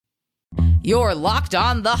You're Locked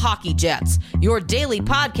On the Hockey Jets, your daily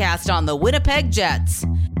podcast on the Winnipeg Jets.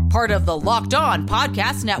 Part of the Locked On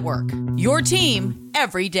Podcast Network, your team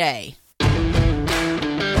every day.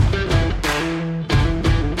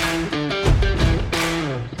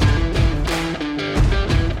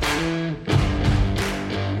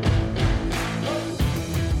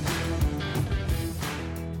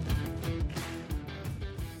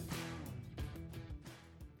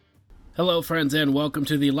 Hello, friends, and welcome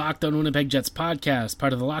to the Locked On Winnipeg Jets podcast,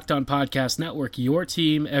 part of the Locked On Podcast Network, your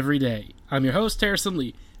team every day. I'm your host, Harrison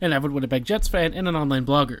Lee, an avid Winnipeg Jets fan and an online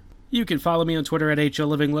blogger. You can follow me on Twitter at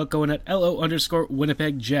HLLivingLoco and at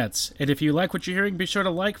LO_Winnipeg Jets. And if you like what you're hearing, be sure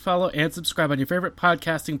to like, follow, and subscribe on your favorite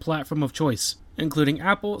podcasting platform of choice, including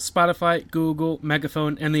Apple, Spotify, Google,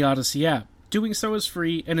 Megaphone, and the Odyssey app. Doing so is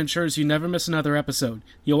free and ensures you never miss another episode.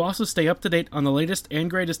 You'll also stay up to date on the latest and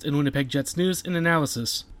greatest in Winnipeg Jets news and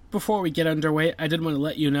analysis. Before we get underway, I did want to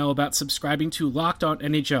let you know about subscribing to Locked On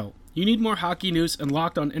NHL. You need more hockey news, and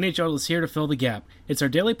Locked On NHL is here to fill the gap. It's our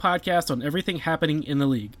daily podcast on everything happening in the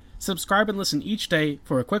league. Subscribe and listen each day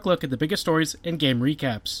for a quick look at the biggest stories and game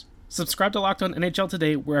recaps. Subscribe to Locked On NHL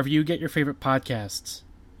today wherever you get your favorite podcasts.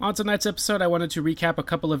 On tonight's episode, I wanted to recap a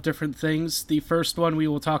couple of different things. The first one we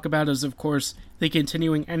will talk about is, of course, the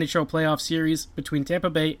continuing NHL playoff series between Tampa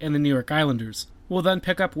Bay and the New York Islanders. We'll then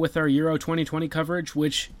pick up with our Euro 2020 coverage,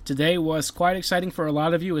 which today was quite exciting for a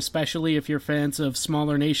lot of you, especially if you're fans of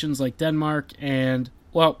smaller nations like Denmark and,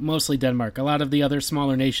 well, mostly Denmark. A lot of the other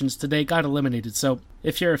smaller nations today got eliminated, so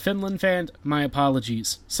if you're a Finland fan, my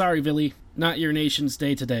apologies. Sorry, Villy, not your nation's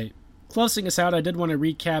day today. Closing us out, I did want to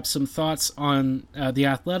recap some thoughts on the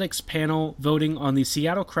Athletics panel voting on the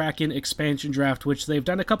Seattle Kraken expansion draft, which they've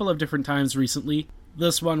done a couple of different times recently.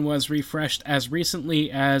 This one was refreshed as recently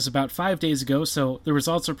as about 5 days ago, so the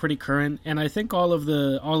results are pretty current, and I think all of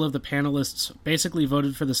the panelists basically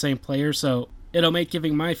voted for the same player, so it'll make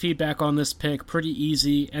giving my feedback on this pick pretty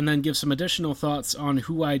easy, and then give some additional thoughts on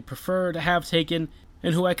who I'd prefer to have taken,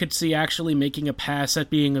 and who I could see actually making a pass at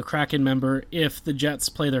being a Kraken member if the Jets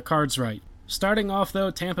play their cards right. Starting off,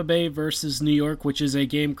 though, Tampa Bay versus New York, which is a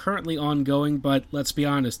game currently ongoing, but let's be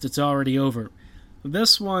honest, it's already over.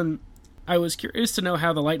 This one, I was curious to know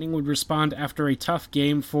how the Lightning would respond after a tough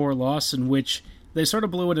Game 4 loss in which they sort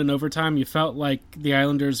of blew it in overtime. You felt like the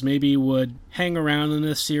Islanders maybe would hang around in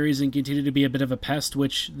this series and continue to be a bit of a pest,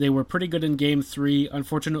 which they were pretty good in Game 3,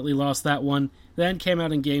 unfortunately lost that one, then came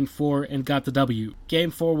out in Game 4 and got the W.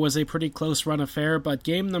 Game 4 was a pretty close run affair, but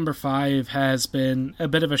Game number 5 has been a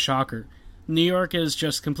bit of a shocker. New York is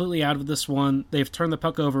just completely out of this one. They've turned the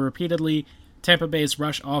puck over repeatedly. Tampa Bay's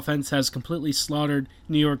rush offense has completely slaughtered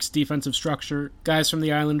New York's defensive structure. Guys from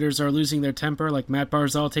the Islanders are losing their temper, like Matt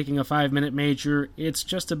Barzal taking a 5-minute major. It's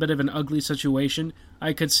just a bit of an ugly situation.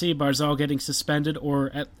 I could see Barzal getting suspended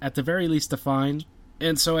or at the very least a fine.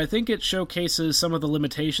 And so I think it showcases some of the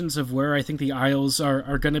limitations of where I think the Isles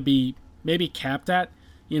are going to be maybe capped at.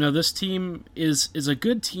 You know, this team is a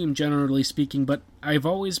good team generally speaking, but I've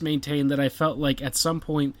always maintained that I felt like at some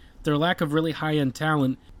point their lack of really high-end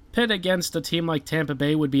talent pit against a team like Tampa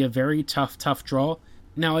Bay would be a very tough draw.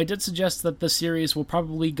 Now, I did suggest that the series will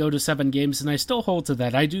probably go to 7 games, and I still hold to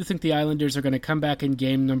that. I do think the Islanders are going to come back in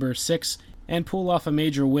game number 6 and pull off a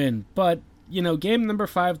major win. But, you know, game number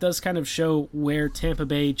 5 does kind of show where Tampa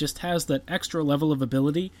Bay just has that extra level of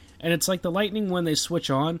ability, and it's like the Lightning when they switch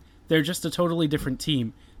on, they're just a totally different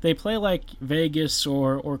team. They play like Vegas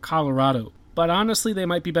or Colorado. But honestly, they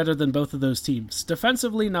might be better than both of those teams.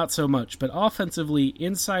 Defensively, not so much, but offensively,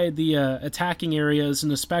 inside the attacking areas,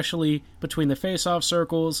 and especially between the face-off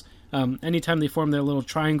circles, anytime they form their little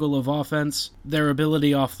triangle of offense, their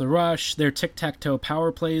ability off the rush, their tic-tac-toe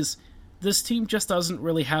power plays, this team just doesn't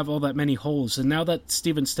really have all that many holes. And now that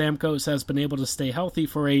Steven Stamkos has been able to stay healthy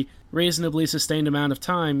for a reasonably sustained amount of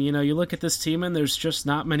time, you know, you look at this team and there's just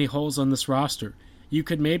not many holes on this roster. You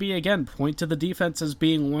could maybe, again, point to the defense as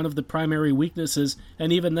being one of the primary weaknesses,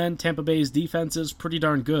 and even then, Tampa Bay's defense is pretty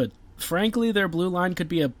darn good. Frankly, their blue line could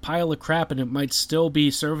be a pile of crap, and it might still be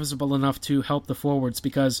serviceable enough to help the forwards,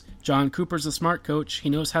 because John Cooper's a smart coach, he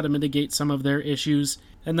knows how to mitigate some of their issues,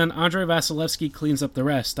 and then Andrei Vasilevsky cleans up the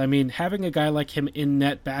rest. I mean, having a guy like him in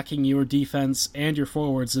net backing your defense and your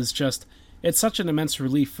forwards is just, it's such an immense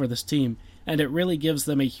relief for this team. And it really gives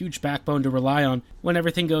them a huge backbone to rely on when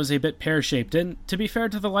everything goes a bit pear-shaped. And to be fair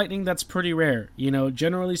to the Lightning, that's pretty rare. You know,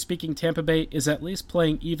 generally speaking, Tampa Bay is at least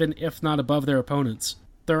playing even, if not above their opponents.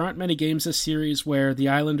 There aren't many games this series where the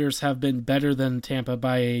Islanders have been better than Tampa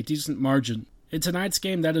by a decent margin. In tonight's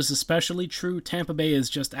game, that is especially true. Tampa Bay is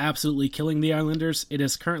just absolutely killing the Islanders. It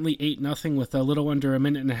is currently 8-0 with a little under a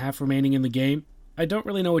minute and a half remaining in the game. I don't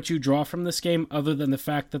really know what you draw from this game other than the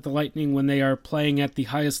fact that the Lightning, when they are playing at the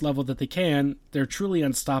highest level that they can, they're truly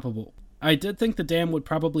unstoppable. I did think the dam would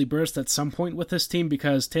probably burst at some point with this team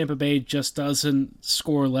because Tampa Bay just doesn't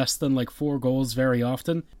score less than 4 goals very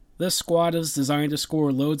often. This squad is designed to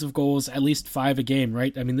score loads of goals, at least 5 a game,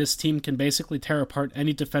 right? I mean, this team can basically tear apart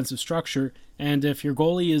any defensive structure, and if your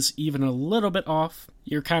goalie is even a little bit off,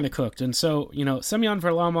 you're kind of cooked. And so, Semyon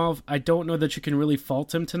Varlamov, I don't know that you can really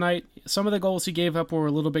fault him tonight. Some of the goals he gave up were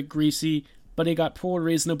a little bit greasy, but he got pulled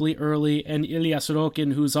reasonably early, and Ilya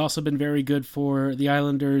Sorokin, who's also been very good for the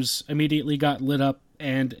Islanders, immediately got lit up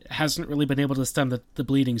and hasn't really been able to stem the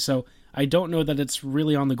bleeding. So I don't know that it's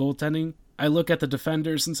really on the goaltending. I look at the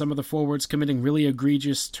defenders and some of the forwards committing really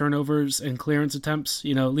egregious turnovers and clearance attempts.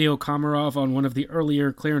 Leo Komarov on one of the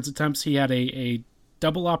earlier clearance attempts, he had a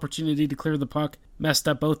double opportunity to clear the puck, messed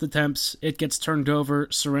up both attempts, it gets turned over,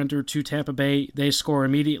 surrendered to Tampa Bay, they score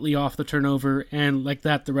immediately off the turnover, and like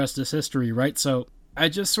that, the rest is history, right? So I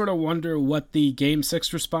just sort of wonder what the Game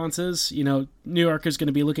 6 response is. New York is going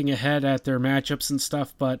to be looking ahead at their matchups and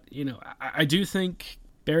stuff, but, I do think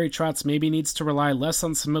Barry Trotz maybe needs to rely less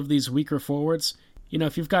on some of these weaker forwards.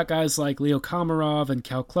 If you've got guys like Leo Komarov and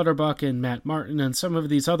Cal Clutterbuck and Matt Martin and some of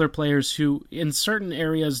these other players who in certain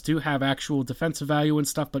areas do have actual defensive value and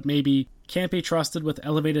stuff, but maybe can't be trusted with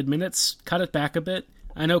elevated minutes, cut it back a bit.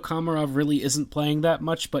 I know Komarov really isn't playing that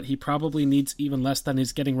much, but he probably needs even less than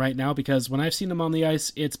he's getting right now because when I've seen him on the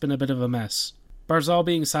ice, it's been a bit of a mess. Barzal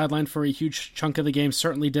being sidelined for a huge chunk of the game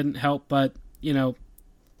certainly didn't help, but,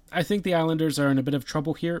 I think the Islanders are in a bit of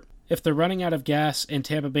trouble here. If they're running out of gas and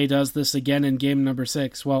Tampa Bay does this again in game number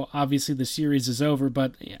 6, well, obviously the series is over,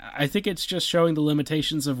 but I think it's just showing the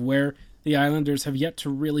limitations of where the Islanders have yet to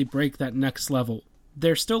really break that next level.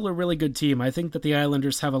 They're still a really good team. I think that the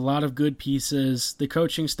Islanders have a lot of good pieces, the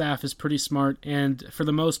coaching staff is pretty smart, and for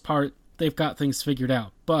the most part, they've got things figured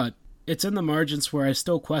out. But it's in the margins where I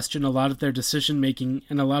still question a lot of their decision-making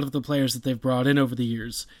and a lot of the players that they've brought in over the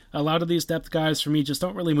years. A lot of these depth guys, for me, just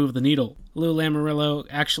don't really move the needle. Lou Lamoriello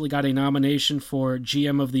actually got a nomination for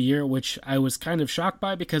GM of the Year, which I was kind of shocked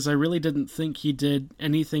by because I really didn't think he did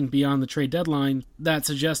anything beyond the trade deadline that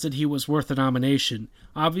suggested he was worth a nomination.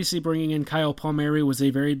 Obviously, bringing in Kyle Palmieri was a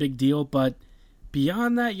very big deal, but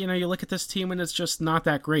beyond that, you look at this team and it's just not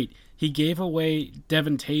that great. He gave away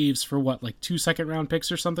Devin Taves for 2 second-round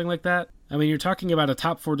picks or something like that? I mean, you're talking about a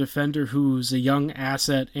top 4 defender who's a young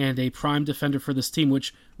asset and a prime defender for this team,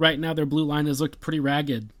 which right now their blue line has looked pretty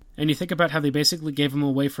ragged. And you think about how they basically gave him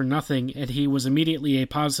away for nothing, and he was immediately a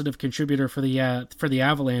positive contributor for the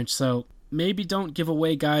Avalanche, so maybe don't give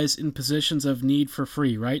away guys in positions of need for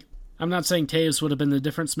free, right? I'm not saying Taves would have been the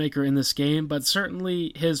difference maker in this game, but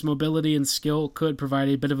certainly his mobility and skill could provide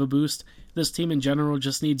a bit of a boost. This team in general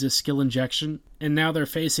just needs a skill injection, and now they're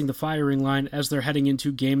facing the firing line as they're heading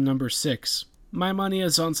into game number 6. My money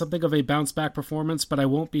is on something of a bounce-back performance, but I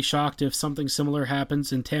won't be shocked if something similar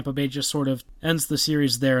happens and Tampa Bay just sort of ends the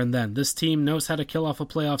series there and then. This team knows how to kill off a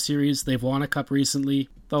playoff series. They've won a cup recently.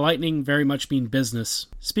 The Lightning very much mean business.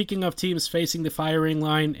 Speaking of teams facing the firing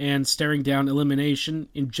line and staring down elimination,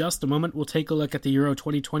 in just a moment we'll take a look at the Euro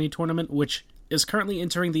 2020 tournament, which is currently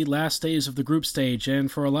entering the last days of the group stage, and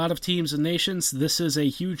for a lot of teams and nations, this is a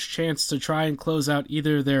huge chance to try and close out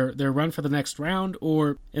either their run for the next round,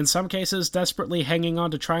 or, in some cases, desperately hanging on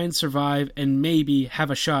to try and survive and maybe have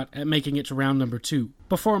a shot at making it to round number 2.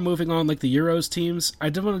 Before moving on like the Euros teams, I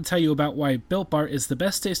did want to tell you about why Built Bar is the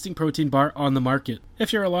best tasting protein bar on the market.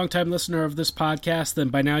 If you're a longtime listener of this podcast, then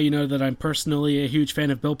by now you know that I'm personally a huge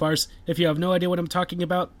fan of Built Bars. If you have no idea what I'm talking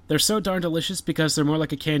about, they're so darn delicious because they're more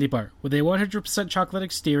like a candy bar, with a 100% chocolate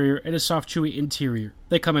exterior and a soft chewy interior.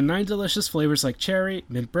 They come in 9 delicious flavors like cherry,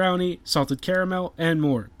 mint brownie, salted caramel, and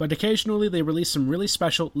more, but occasionally they release some really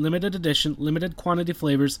special, limited edition, limited quantity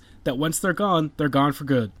flavors that once they're gone for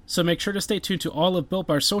good. So make sure to stay tuned to all of Built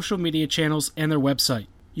Bar's social media channels and their website.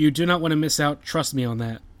 You do not want to miss out, trust me on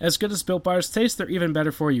that. As good as Built Bars taste, they're even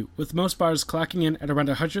better for you, with most bars clocking in at around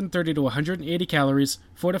 130 to 180 calories,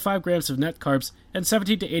 4 to 5 grams of net carbs, and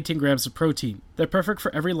 17 to 18 grams of protein. They're perfect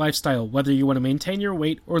for every lifestyle, whether you want to maintain your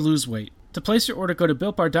weight or lose weight. To place your order, go to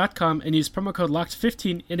BuiltBar.com and use promo code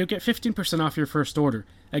LOCKED15 and you'll get 15% off your first order.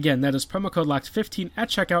 Again, that is promo code LOCKED15 at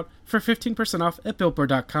checkout for 15% off at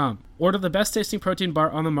BuiltBar.com. Order the best tasting protein bar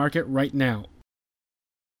on the market right now.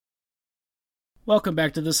 Welcome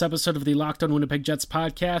back to this episode of the Locked On Winnipeg Jets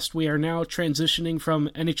podcast. We are now transitioning from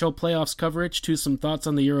NHL playoffs coverage to some thoughts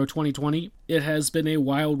on the Euro 2020. It has been a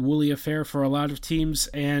wild, woolly affair for a lot of teams,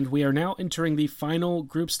 and we are now entering the final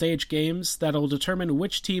group stage games that will determine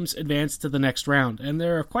which teams advance to the next round, and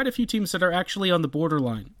there are quite a few teams that are actually on the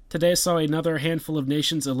borderline. Today saw another handful of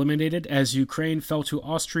nations eliminated as Ukraine fell to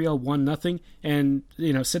Austria 1-0, and,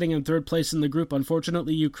 sitting in third place in the group,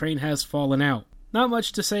 unfortunately, Ukraine has fallen out. Not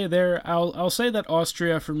much to say there. I'll say that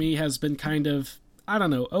Austria, for me, has been kind of,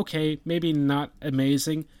 okay, maybe not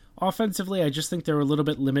amazing. Offensively, I just think they're a little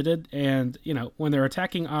bit limited, and, when their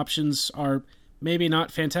attacking options are maybe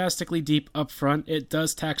not fantastically deep up front, it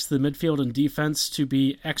does tax the midfield and defense to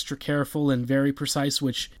be extra careful and very precise,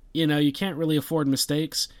 which, you can't really afford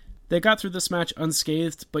mistakes. They got through this match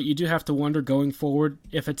unscathed, but you do have to wonder going forward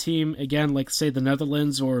if a team, again, like say the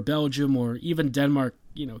Netherlands or Belgium or even Denmark,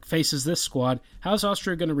 faces this squad, how's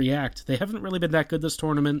Austria going to react? They haven't really been that good this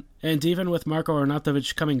tournament, and even with Marko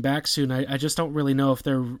Arnautovic coming back soon, I just don't really know if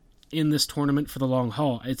they're in this tournament for the long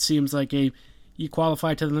haul. It seems like you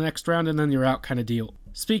qualify to the next round and then you're out kind of deal.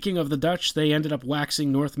 Speaking of the Dutch, they ended up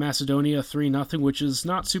waxing North Macedonia 3-0, which is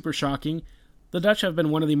not super shocking. The Dutch have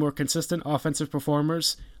been one of the more consistent offensive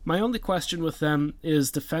performers. My only question with them is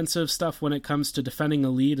defensive stuff when it comes to defending a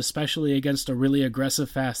lead, especially against a really aggressive,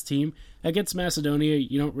 fast team. Against Macedonia,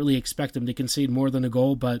 you don't really expect them to concede more than a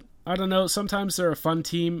goal, but I don't know, sometimes they're a fun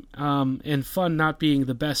team, and fun not being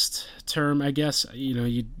the best term, I guess.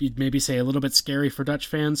 You'd maybe say a little bit scary for Dutch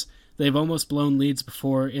fans. They've almost blown leads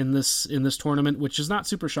before in this tournament, which is not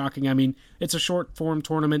super shocking. I mean, it's a short-form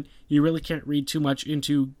tournament. You really can't read too much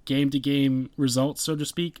into game-to-game results, so to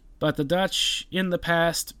speak. But the Dutch, in the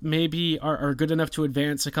past, maybe are good enough to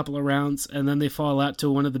advance a couple of rounds, and then they fall out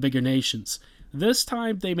to one of the bigger nations. This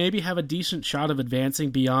time, they maybe have a decent shot of advancing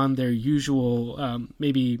beyond their usual,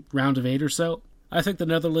 maybe round of 8 or so. I think the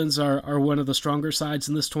Netherlands are one of the stronger sides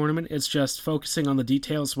in this tournament. It's just focusing on the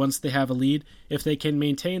details once they have a lead. If they can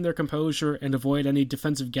maintain their composure and avoid any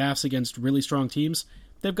defensive gaffes against really strong teams,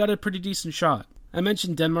 they've got a pretty decent shot. I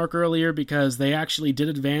mentioned Denmark earlier because they actually did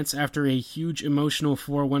advance after a huge emotional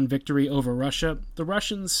 4-1 victory over Russia. The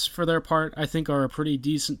Russians, for their part, I think are a pretty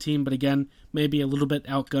decent team, but again, maybe a little bit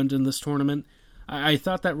outgunned in this tournament. I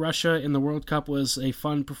thought that Russia in the World Cup was a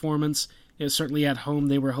fun performance. Certainly at home,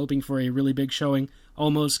 they were hoping for a really big showing.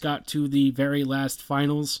 Almost got to the very last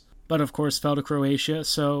finals, but of course fell to Croatia.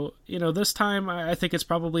 So, this time I think it's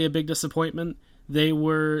probably a big disappointment. They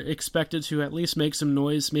were expected to at least make some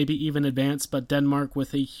noise, maybe even advance, but Denmark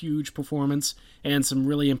with a huge performance and some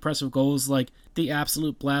really impressive goals like the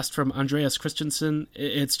absolute blast from Andreas Christensen.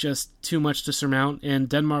 It's just too much to surmount, and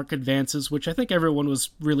Denmark advances, which I think everyone was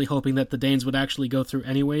really hoping that the Danes would actually go through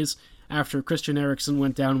anyways. After Christian Eriksen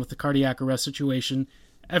went down with the cardiac arrest situation,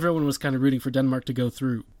 everyone was kind of rooting for Denmark to go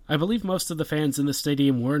through. I believe most of the fans in the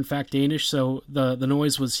stadium were in fact Danish, so the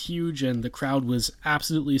noise was huge and the crowd was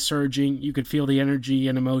absolutely surging. You could feel the energy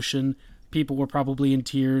and emotion. People were probably in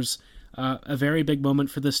tears. A very big moment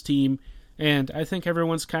for this team, and I think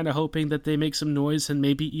everyone's kind of hoping that they make some noise and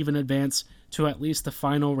maybe even advance to at least the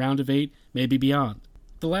final round of 8, maybe beyond.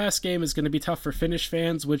 The last game is going to be tough for Finnish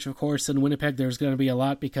fans, which of course in Winnipeg there's going to be a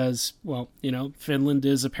lot because, Finland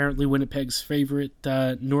is apparently Winnipeg's favorite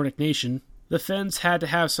Nordic nation. The Finns had to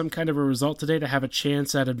have some kind of a result today to have a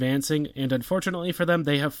chance at advancing, and unfortunately for them,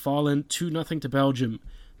 they have fallen 2-0 to Belgium.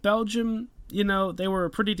 Belgium, they were a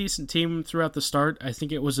pretty decent team throughout the start. I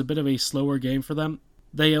think it was a bit of a slower game for them.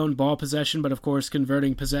 They own ball possession, but of course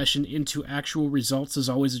converting possession into actual results is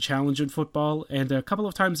always a challenge in football, and a couple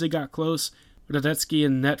of times they got close. Radetzky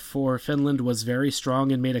in net for Finland was very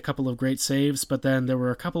strong and made a couple of great saves, but then there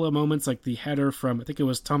were a couple of moments like the header from, I think it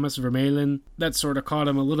was Thomas Vermaelen, that sort of caught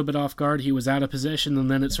him a little bit off guard. He was out of position and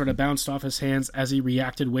then it sort of bounced off his hands as he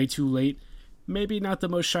reacted way too late. Maybe not the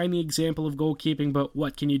most shiny example of goalkeeping, but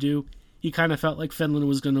what can you do? You kind of felt like Finland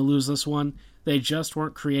was going to lose this one. They just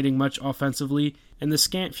weren't creating much offensively, and the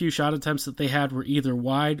scant few shot attempts that they had were either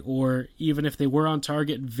wide or, even if they were on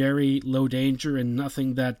target, very low danger and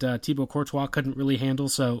nothing that Thibaut Courtois couldn't really handle.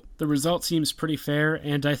 So the result seems pretty fair,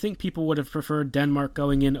 and I think people would have preferred Denmark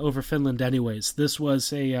going in over Finland anyways. This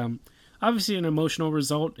was obviously an emotional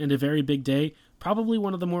result and a very big day. Probably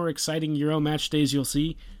one of the more exciting Euro match days you'll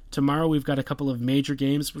see. Tomorrow we've got a couple of major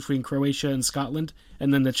games between Croatia and Scotland,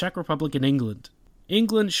 and then the Czech Republic and England.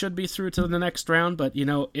 England should be through to the next round, but,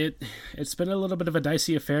 it's been a little bit of a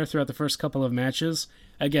dicey affair throughout the first couple of matches.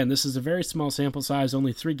 Again, this is a very small sample size,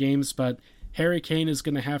 only 3 games, but Harry Kane is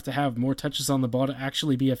going to have more touches on the ball to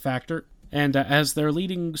actually be a factor. And as their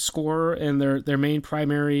leading scorer and their main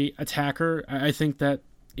primary attacker, I think that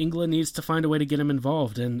England needs to find a way to get him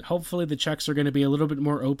involved, and hopefully the Czechs are going to be a little bit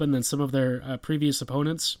more open than some of their previous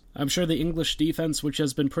opponents. I'm sure the English defense, which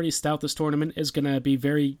has been pretty stout this tournament, is going to be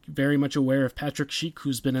very, very much aware of Patrick Schick,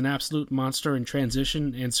 who's been an absolute monster in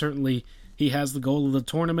transition, and certainly he has the goal of the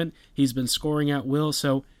tournament. He's been scoring at will,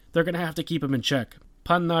 so they're going to have to keep him in check.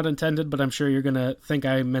 Pun not intended, but I'm sure you're going to think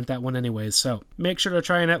I meant that one anyways. So make sure to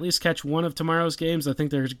try and at least catch one of tomorrow's games. I think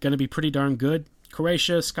they're going to be pretty darn good.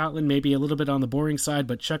 Croatia, Scotland may be a little bit on the boring side,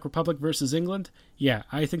 but Czech Republic versus England? Yeah,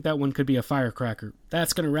 I think that one could be a firecracker.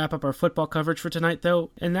 That's going to wrap up our football coverage for tonight, though,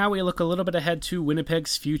 and now we look a little bit ahead to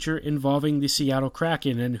Winnipeg's future involving the Seattle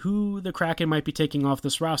Kraken and who the Kraken might be taking off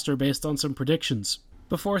this roster based on some predictions.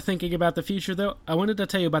 Before thinking about the future, though, I wanted to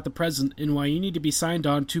tell you about the present and why you need to be signed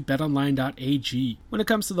on to betonline.ag. When it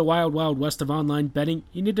comes to the wild, wild west of online betting,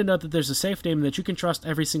 you need to know that there's a safe name that you can trust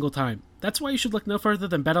every single time. That's why you should look no further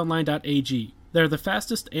than betonline.ag. They're the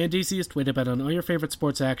fastest and easiest way to bet on all your favorite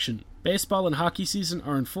sports action. Baseball and hockey season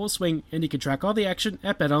are in full swing, and you can track all the action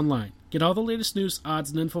at BetOnline. Get all the latest news,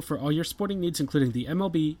 odds, and info for all your sporting needs, including the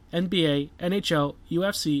MLB, NBA, NHL,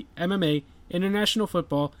 UFC, MMA, international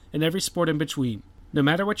football, and every sport in between. No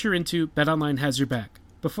matter what you're into, BetOnline has your back.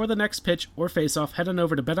 Before the next pitch or face-off, head on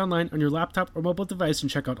over to BetOnline on your laptop or mobile device and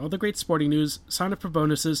check out all the great sporting news, sign up for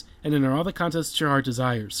bonuses, and enter all the contests your heart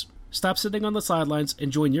desires. Stop sitting on the sidelines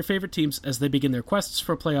and join your favorite teams as they begin their quests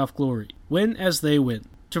for playoff glory. Win as they win.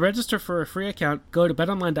 To register for a free account, go to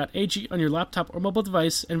betonline.ag on your laptop or mobile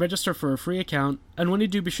device and register for a free account. And when you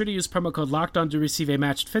do, be sure to use promo code LOCKEDON to receive a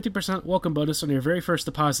matched 50% welcome bonus on your very first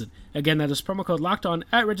deposit. Again, that is promo code LOCKEDON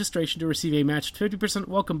at registration to receive a matched 50%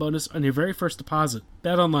 welcome bonus on your very first deposit.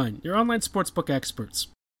 BetOnline, your online sportsbook experts.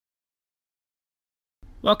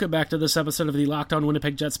 Welcome back to this episode of the Locked On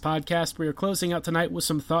Winnipeg Jets podcast. We are closing out tonight with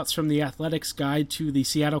some thoughts from the Athletics guide to the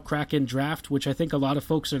Seattle Kraken draft, which I think a lot of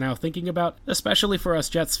folks are now thinking about, especially for us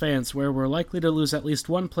Jets fans, where we're likely to lose at least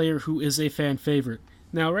one player who is a fan favorite.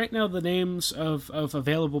 Now, right now, the names of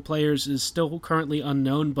available players is still currently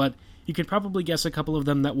unknown, but you can probably guess a couple of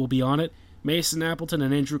them that will be on it. Mason Appleton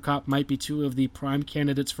and Andrew Kopp might be two of the prime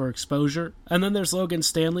candidates for exposure. And then there's Logan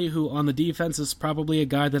Stanley, who on the defense is probably a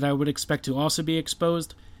guy that I would expect to also be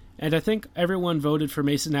exposed. And I think everyone voted for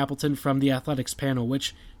Mason Appleton from the Athletics panel,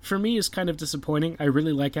 which for me is kind of disappointing. I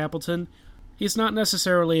really like Appleton. He's not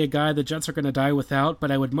necessarily a guy the Jets are going to die without,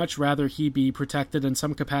 but I would much rather he be protected in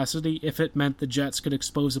some capacity if it meant the Jets could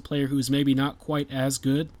expose a player who's maybe not quite as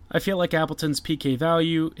good. I feel like Appleton's PK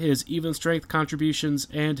value, his even strength contributions,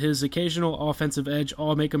 and his occasional offensive edge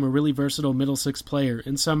all make him a really versatile middle six player,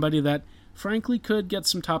 and somebody that, frankly, could get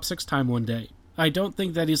some top six time one day. I don't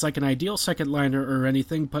think that he's like an ideal second liner or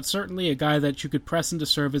anything, but certainly a guy that you could press into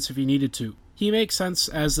service if you needed to. He makes sense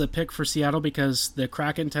as the pick for Seattle because the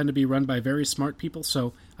Kraken tend to be run by very smart people,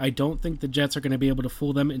 so I don't think the Jets are going to be able to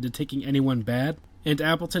fool them into taking anyone bad. And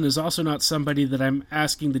Appleton is also not somebody that I'm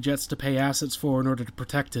asking the Jets to pay assets for in order to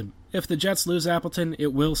protect him. If the Jets lose Appleton,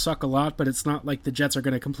 it will suck a lot, but it's not like the Jets are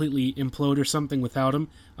going to completely implode or something without him.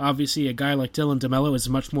 Obviously, a guy like Dylan DeMello is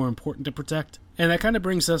much more important to protect. And that kind of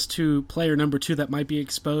brings us to player number 2 that might be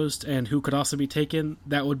exposed and who could also be taken.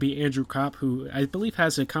 That would be Andrew Kopp, who I believe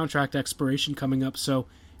has a contract expiration coming up, so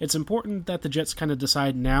it's important that the Jets kind of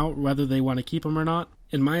decide now whether they want to keep him or not.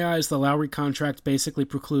 In my eyes, the Lowry contract basically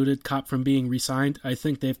precluded Kopp from being re-signed. I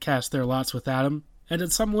think they've cast their lots with Adam. And in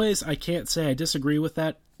some ways, I can't say I disagree with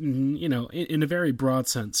that, in a very broad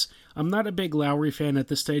sense. I'm not a big Lowry fan at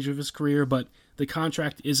this stage of his career, but the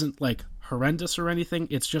contract isn't, horrendous or anything.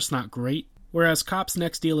 It's just not great. Whereas Kopp's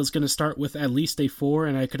next deal is going to start with at least a 4,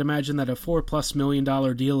 and I could imagine that a $4+ million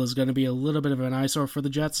deal is going to be a little bit of an eyesore for the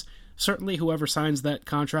Jets. Certainly whoever signs that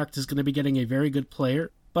contract is going to be getting a very good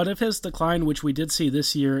player. But if his decline, which we did see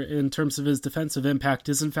this year in terms of his defensive impact,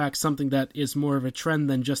 is in fact something that is more of a trend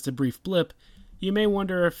than just a brief blip, you may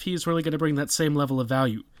wonder if he's really going to bring that same level of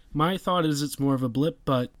value. My thought is it's more of a blip,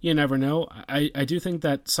 but you never know. I do think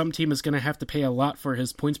that some team is going to have to pay a lot for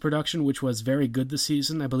his points production, which was very good this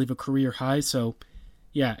season, I believe a career high, so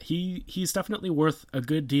yeah, he's definitely worth a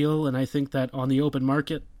good deal, and I think that on the open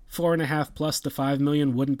market, 4.5 plus to $5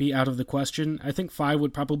 million wouldn't be out of the question. I think 5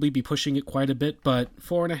 would probably be pushing it quite a bit, but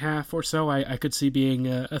 4.5 or so I could see being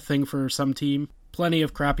a thing for some team. Plenty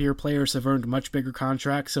of crappier players have earned much bigger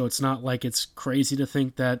contracts, so it's not like it's crazy to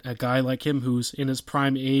think that a guy like him, who's in his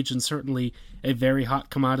prime age and certainly a very hot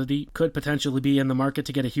commodity, could potentially be in the market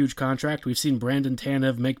to get a huge contract. We've seen Brandon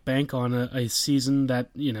Tanev make bank on a season that,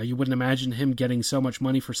 you wouldn't imagine him getting so much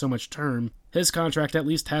money for so much term. His contract at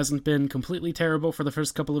least hasn't been completely terrible for the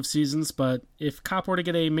first couple of seasons, but if Kopp were to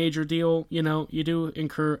get a major deal, you do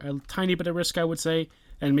incur a tiny bit of risk, I would say.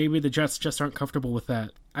 and maybe the Jets just aren't comfortable with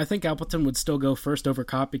that. I think Appleton would still go first over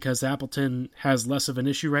Kopp because Appleton has less of an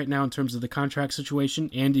issue right now in terms of the contract situation,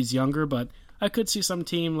 and he's younger, but I could see some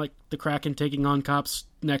team like the Kraken taking on Kopp's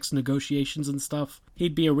next negotiations and stuff.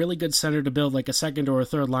 He'd be a really good center to build like a second or a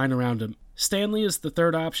third line around him. Stanley is the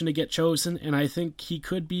third option to get chosen, and I think he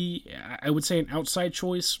could be, I would say, an outside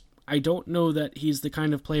choice. I don't know that he's the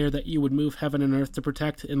kind of player that you would move heaven and earth to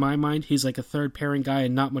protect. In my mind, he's like a third pairing guy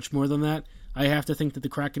and not much more than that. I have to think that the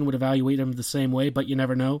Kraken would evaluate him the same way, but you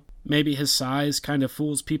never know. Maybe his size kind of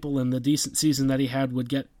fools people, and the decent season that he had would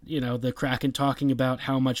get, the Kraken talking about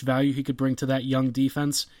how much value he could bring to that young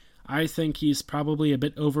defense. I think he's probably a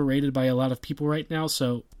bit overrated by a lot of people right now,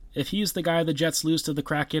 so if he's the guy the Jets lose to the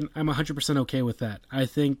Kraken, I'm 100% okay with that. I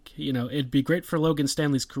think, it'd be great for Logan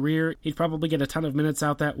Stanley's career. He'd probably get a ton of minutes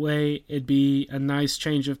out that way. It'd be a nice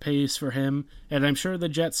change of pace for him. And I'm sure the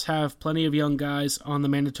Jets have plenty of young guys on the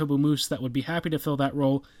Manitoba Moose that would be happy to fill that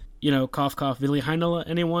role. Cough, cough, Ville Heinola,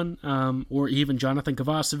 anyone? Or even Jonathan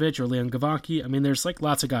Kovacevic or Leon Gavanki. I mean, there's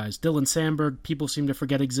lots of guys. Dylan Sandberg, people seem to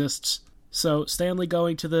forget exists. So Stanley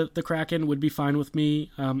going to the Kraken would be fine with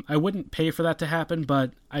me. I wouldn't pay for that to happen,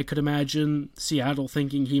 but I could imagine Seattle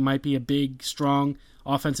thinking he might be a big, strong,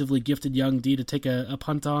 offensively gifted young D to take a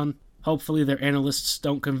punt on. Hopefully their analysts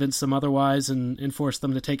don't convince them otherwise and force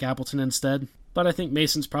them to take Appleton instead. But I think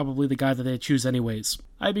Mason's probably the guy that they choose anyways.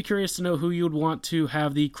 I'd be curious to know who you would want to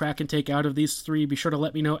have the Kraken take out of these three. Be sure to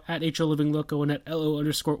let me know at HLivingLoco and at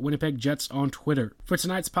LO_Winnipeg Jets on Twitter. For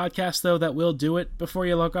tonight's podcast, though, that will do it. Before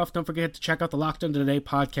you log off, don't forget to check out the Locked On Today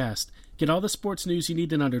podcast. Get all the sports news you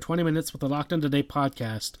need in under 20 minutes with the Locked On Today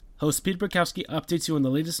podcast. Host Peter Bukowski updates you on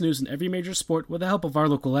the latest news in every major sport with the help of our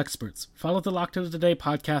local experts. Follow the Locked On Today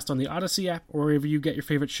podcast on the Odyssey app or wherever you get your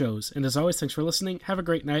favorite shows. And as always, thanks for listening, have a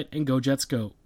great night, and go Jets go.